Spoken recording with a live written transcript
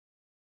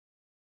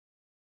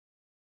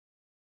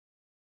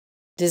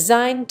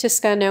Design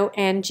Toscano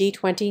NG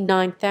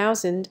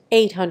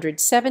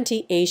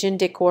 29870 Asian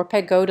Decor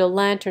Pagoda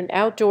Lantern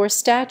Outdoor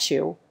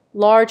Statue,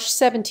 large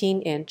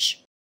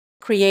 17-inch.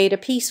 Create a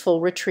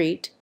peaceful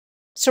retreat.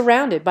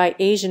 Surrounded by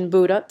Asian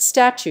Buddha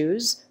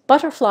statues,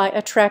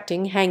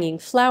 butterfly-attracting hanging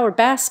flower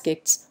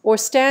baskets, or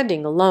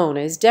standing alone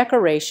as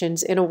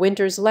decorations in a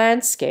winter's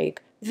landscape,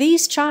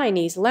 these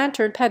Chinese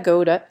lantern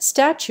pagoda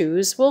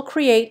statues will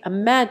create a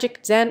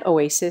magic Zen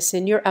oasis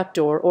in your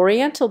outdoor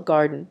Oriental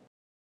garden.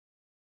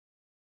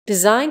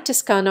 Design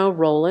Toscano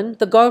Roland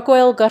the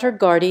Gargoyle Gutter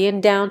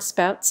Guardian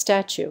Downspout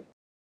Statue.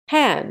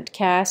 Hand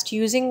cast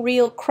using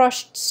real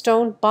crushed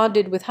stone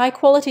bonded with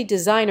high-quality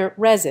designer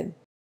resin.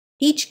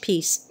 Each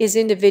piece is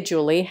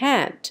individually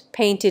hand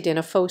painted in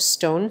a faux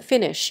stone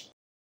finish.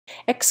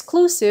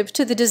 Exclusive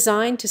to the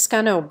Design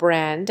Toscano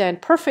brand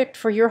and perfect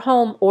for your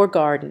home or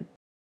garden.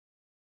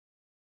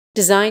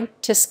 Design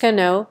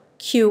Toscano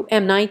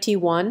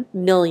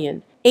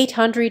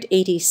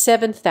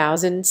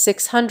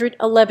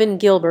QM91,887,611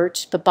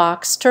 Gilbert the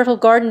Box Turtle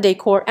Garden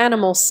Decor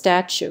Animal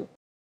Statue.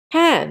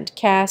 Hand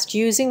cast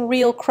using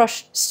real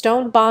crushed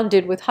stone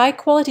bonded with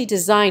high-quality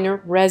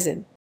designer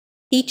resin.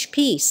 Each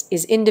piece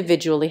is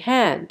individually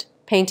hand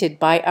painted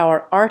by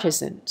our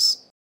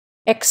artisans.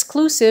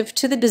 Exclusive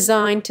to the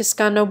Design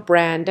Toscano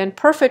brand and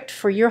perfect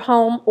for your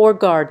home or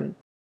garden.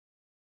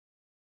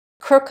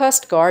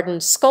 Kircust Garden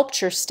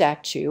Sculpture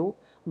Statue,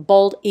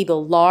 Bald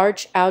Eagle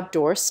Large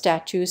Outdoor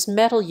Statues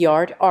Metal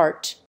Yard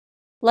Art.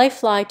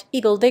 Lifelike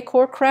eagle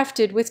decor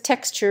crafted with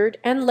textured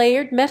and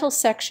layered metal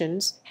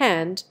sections,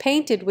 hand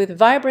painted with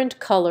vibrant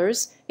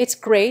colors. It's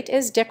great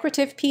as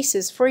decorative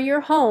pieces for your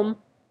home,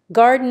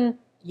 garden,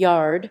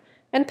 yard,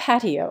 and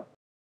patio.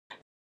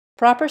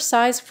 Proper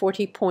size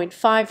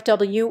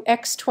 40.5W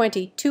x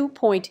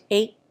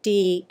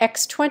 22.8D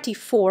x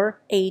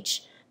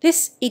 24H.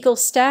 This eagle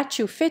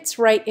statue fits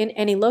right in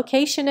any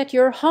location at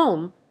your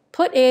home.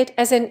 Put it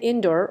as an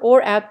indoor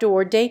or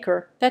outdoor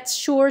decor that's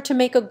sure to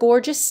make a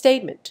gorgeous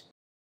statement.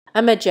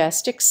 A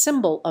majestic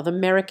symbol of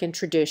American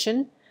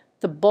tradition,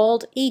 the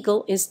bald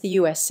eagle is the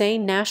USA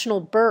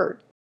national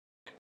bird.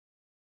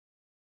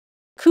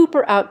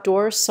 KOOPER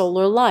Outdoor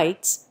Solar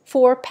Lights,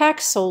 4-pack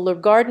solar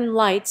garden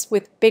lights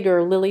with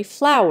bigger lily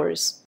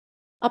flowers.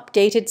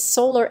 Updated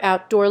solar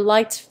outdoor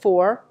lights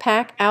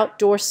 4-pack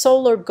outdoor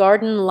solar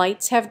garden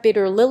lights have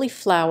bitter lily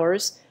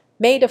flowers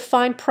made of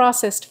fine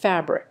processed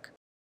fabric.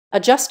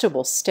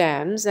 Adjustable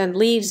stands and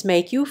leaves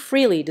make you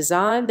freely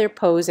design their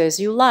pose as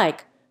you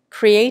like,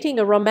 creating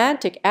a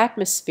romantic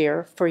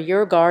atmosphere for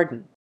your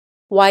garden.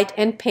 White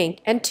and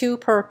pink and 2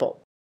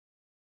 purple.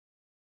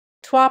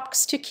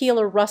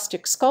 Tequila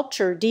Rustic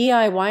Sculpture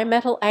DIY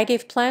Metal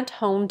Agave Plant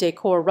Home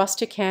Decor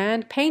Rustic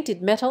Hand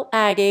Painted Metal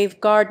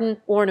Agave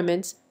Garden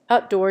Ornaments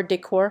Outdoor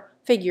Decor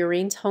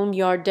Figurines Home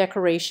Yard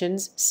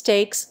Decorations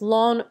Stakes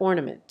Lawn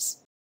Ornaments.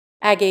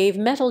 Agave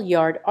Metal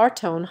Yard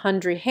Artone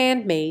 100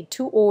 Handmade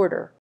to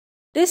order.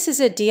 This is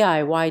a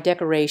DIY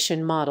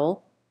decoration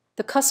model.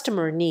 The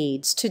customer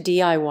needs to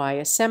DIY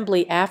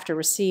assembly after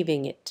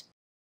receiving it.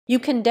 You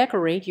can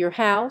decorate your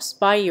house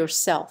by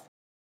yourself.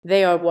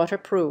 They are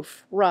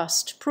waterproof,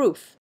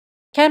 rust-proof,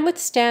 can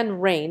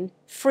withstand rain,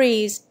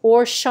 freeze,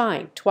 or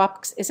shine.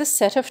 Twopx is a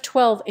set of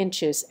 12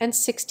 inches and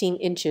 16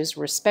 inches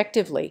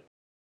respectively.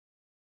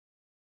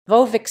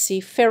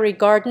 Voveexy Fairy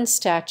Garden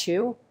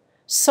Statue,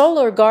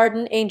 Solar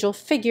Garden Angel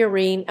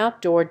Figurine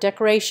Outdoor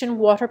Decoration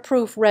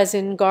Waterproof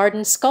Resin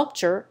Garden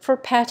Sculpture for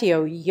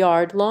Patio,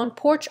 Yard, Lawn,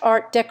 Porch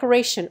Art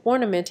Decoration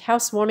Ornament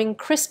Housewarming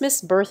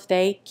Christmas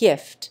Birthday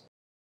Gift.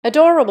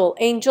 Adorable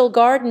angel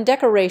garden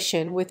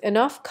decoration with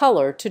enough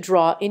color to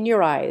draw in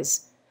your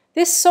eyes.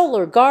 This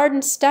solar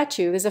garden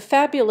statue is a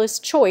fabulous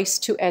choice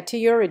to add to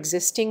your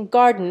existing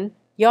garden,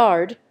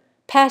 yard,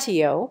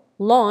 patio,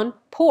 lawn,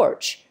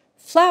 porch,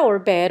 flower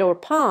bed, or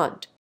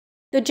pond.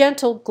 The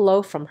gentle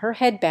glow from her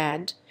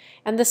headband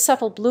and the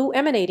subtle blue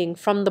emanating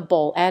from the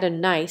bowl add a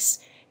nice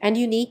and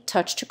unique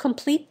touch to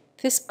complete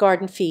this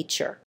garden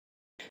feature.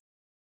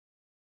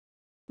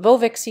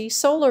 Voveexy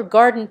Solar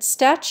Garden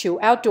Statue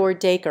Outdoor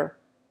Decor.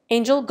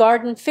 Angel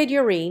Garden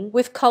Figurine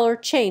with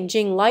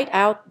color-changing light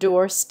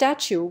outdoor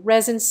statue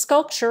resin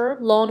sculpture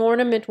lawn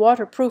ornament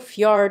waterproof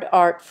yard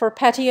art for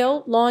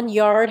patio, lawn,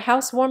 yard,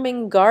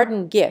 housewarming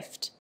garden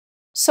gift.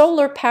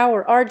 Solar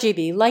Power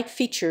RGB light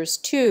features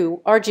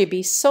 2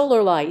 RGB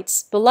solar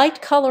lights. The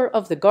light color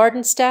of the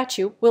garden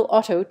statue will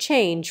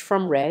auto-change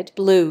from red,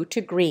 blue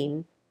to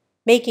green,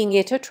 making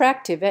it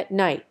attractive at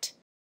night.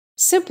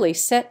 Simply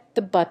set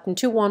the button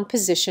to one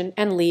position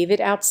and leave it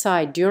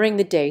outside during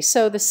the day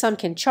so the sun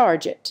can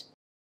charge it.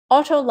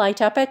 Auto light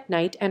up at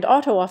night and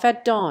auto off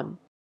at dawn.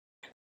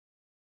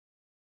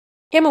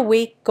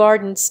 Himaweek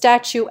Garden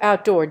Statue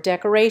Outdoor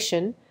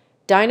Decoration,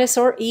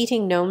 Dinosaur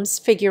Eating Gnomes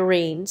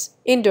Figurines,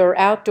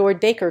 Indoor-Outdoor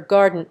Decor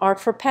Garden Art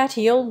for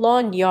Patio,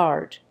 Lawn,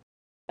 Yard.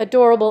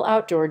 Adorable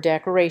outdoor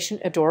decoration,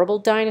 adorable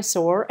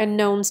dinosaur and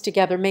gnomes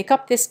together make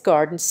up this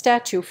garden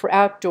statue for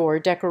outdoor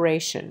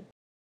decoration.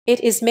 It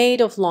is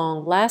made of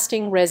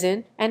long-lasting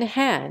resin and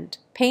hand,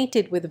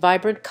 painted with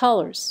vibrant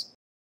colors.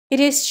 It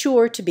is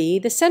sure to be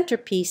the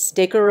centerpiece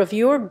decor of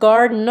your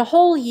garden a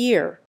whole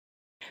year.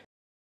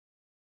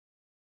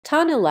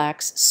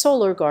 TONULAX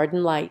Solar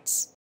Garden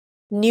Lights.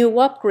 New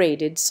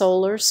upgraded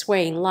solar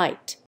swaying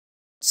light.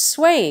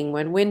 Swaying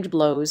when wind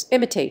blows,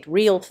 imitate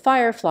real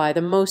firefly,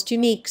 the most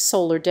unique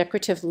solar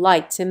decorative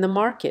lights in the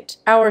market.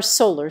 Our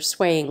solar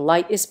swaying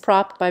light is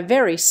propped by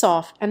very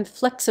soft and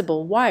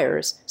flexible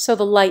wires, so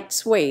the light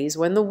sways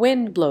when the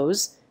wind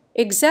blows,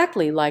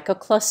 exactly like a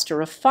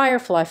cluster of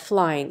firefly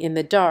flying in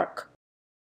the dark.